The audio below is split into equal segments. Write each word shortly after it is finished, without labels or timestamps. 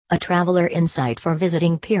A traveler insight for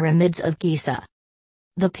visiting Pyramids of Giza.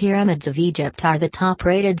 The Pyramids of Egypt are the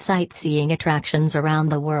top-rated sightseeing attractions around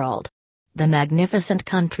the world. The magnificent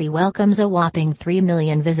country welcomes a whopping 3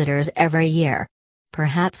 million visitors every year.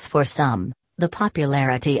 Perhaps for some, the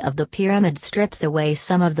popularity of the pyramids strips away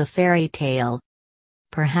some of the fairy tale.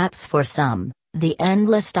 Perhaps for some, the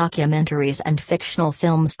endless documentaries and fictional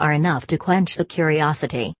films are enough to quench the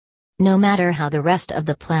curiosity. No matter how the rest of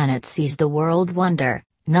the planet sees the world wonder,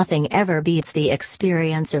 nothing ever beats the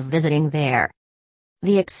experience of visiting there.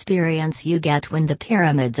 The experience you get when the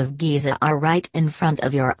Pyramids of Giza are right in front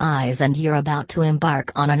of your eyes and you're about to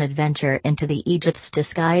embark on an adventure into the Egypt's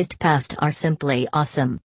disguised past are simply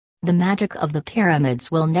awesome. The magic of the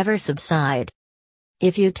pyramids will never subside.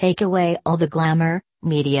 If you take away all the glamour,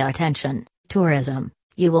 media attention, tourism,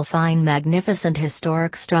 you will find magnificent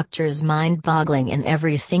historic structures mind-boggling in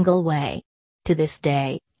every single way. To this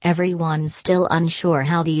day, everyone's still unsure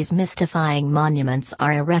how these mystifying monuments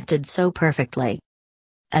are erected so perfectly.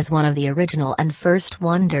 As one of the original and first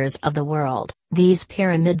wonders of the world, these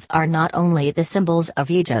pyramids are not only the symbols of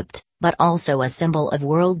Egypt, but also a symbol of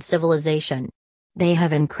world civilization. They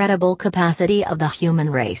have incredible capacity of the human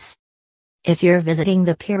race. If you're visiting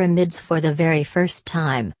the pyramids for the very first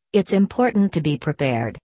time, it's important to be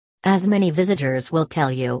prepared. As many visitors will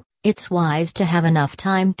tell you, it's wise to have enough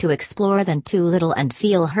time to explore than too little and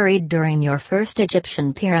feel hurried during your first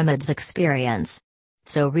Egyptian pyramids experience.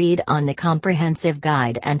 So read on the comprehensive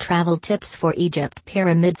guide and travel tips for Egypt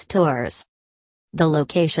Pyramids tours. The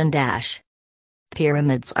location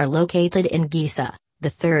Pyramids are located in Giza,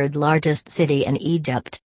 the third largest city in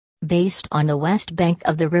Egypt. Based on the west bank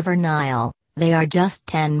of the River Nile, they are just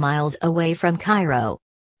 10 miles away from Cairo.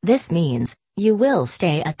 This means, you will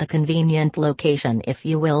stay at the convenient location if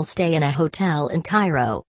you will stay in a hotel in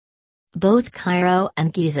Cairo. Both Cairo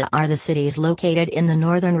and Giza are the cities located in the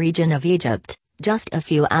northern region of Egypt, just a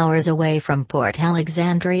few hours away from Port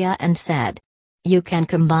Alexandria and Said. You can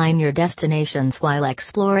combine your destinations while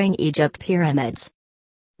exploring Egypt pyramids.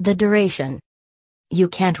 The duration. You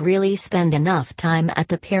can't really spend enough time at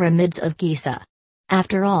the Pyramids of Giza.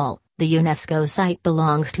 After all, the UNESCO site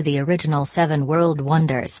belongs to the original 7 world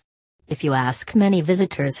wonders. If you ask many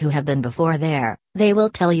visitors who have been before there, they will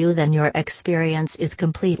tell you then your experience is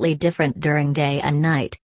completely different during day and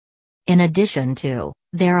night. In addition to,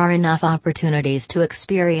 there are enough opportunities to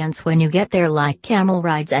experience when you get there, like camel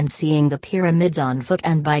rides and seeing the pyramids on foot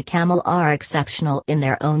and by camel are exceptional in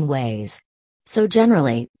their own ways. So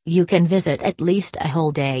generally, you can visit at least a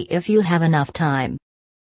whole day if you have enough time.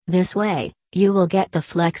 This way, you will get the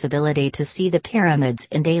flexibility to see the pyramids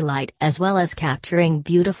in daylight as well as capturing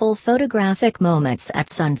beautiful photographic moments at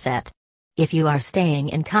sunset. If you are staying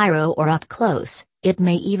in Cairo or up close, it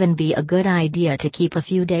may even be a good idea to keep a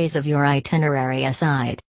few days of your itinerary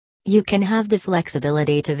aside. You can have the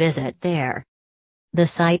flexibility to visit there. The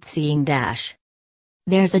sightseeing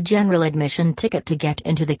There's a general admission ticket to get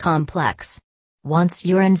into the complex. Once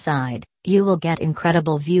you're inside, you will get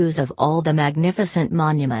incredible views of all the magnificent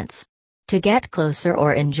monuments. To get closer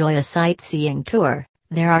or enjoy a sightseeing tour,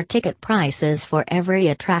 there are ticket prices for every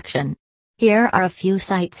attraction. Here are a few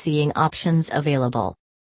sightseeing options available.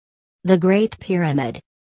 The Great Pyramid,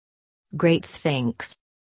 Great Sphinx,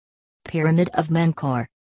 Pyramid of Menkaure,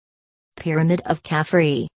 Pyramid of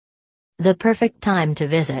Khafre. The perfect time to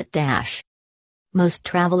visit Most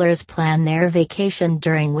travelers plan their vacation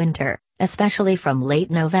during winter, especially from late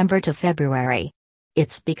November to February.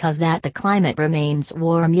 It's because that the climate remains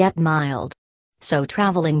warm yet mild. So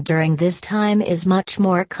traveling during this time is much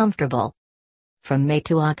more comfortable. From May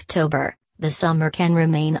to October, the summer can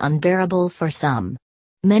remain unbearable for some.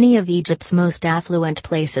 Many of Egypt's most affluent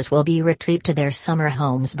places will be retreat to their summer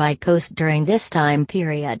homes by coast during this time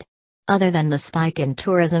period. Other than the spike in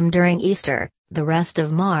tourism during Easter, the rest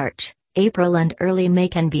of March, April and early May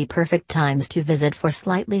can be perfect times to visit for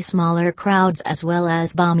slightly smaller crowds as well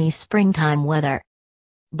as balmy springtime weather.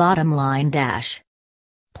 Bottom line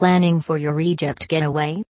Planning for your Egypt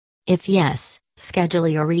getaway? If yes, schedule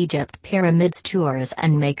your Egypt Pyramids tours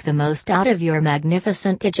and make the most out of your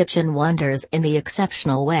magnificent Egyptian wonders in the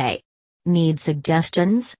exceptional way. Need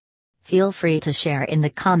suggestions? Feel free to share in the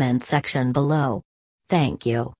comment section below. Thank you.